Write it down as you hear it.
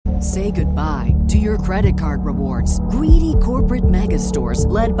Say goodbye to your credit card rewards. Greedy corporate mega stores,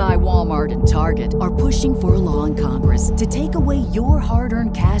 led by Walmart and Target, are pushing for a law in Congress to take away your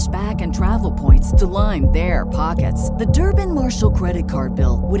hard-earned cash back and travel points to line their pockets. The Durbin-Marshall credit card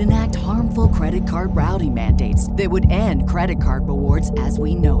bill would enact harmful credit card routing mandates that would end credit card rewards as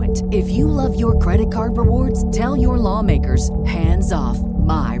we know it. If you love your credit card rewards, tell your lawmakers, hands off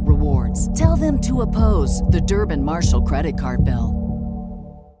my rewards. Tell them to oppose the Durbin-Marshall credit card bill.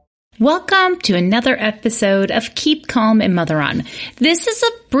 Welcome to another episode of Keep Calm and Mother On. This is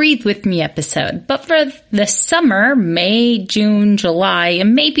a Breathe With Me episode, but for the summer, May, June, July,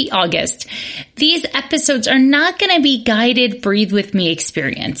 and maybe August, these episodes are not going to be guided Breathe With Me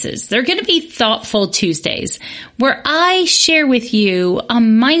experiences. They're going to be Thoughtful Tuesdays, where I share with you a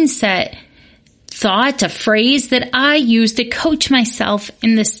mindset, thought, a phrase that I use to coach myself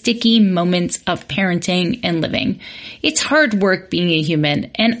in the sticky moments of parenting and living. It's hard work being a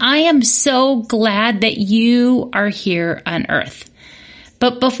human, and I am so glad that you are here on earth.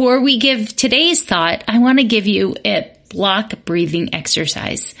 But before we give today's thought, I want to give you a block breathing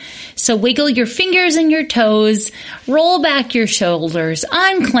exercise. So wiggle your fingers and your toes, roll back your shoulders,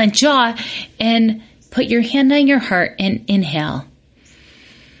 unclench jaw, and put your hand on your heart and inhale.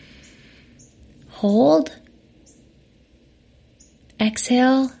 Hold.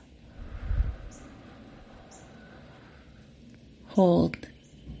 Exhale. Hold.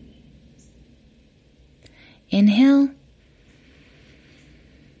 Inhale.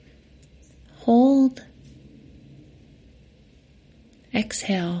 Hold.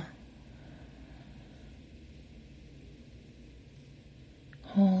 Exhale.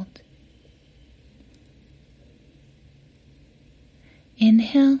 Hold.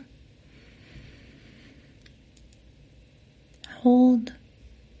 Inhale. Hold.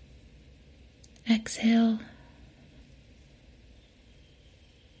 Exhale.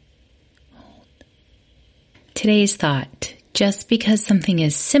 Hold. Today's thought: just because something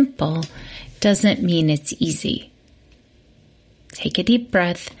is simple doesn't mean it's easy. Take a deep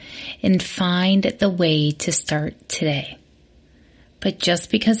breath and find the way to start today. But just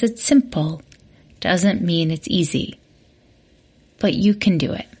because it's simple doesn't mean it's easy. But you can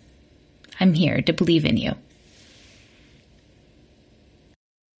do it. I'm here to believe in you.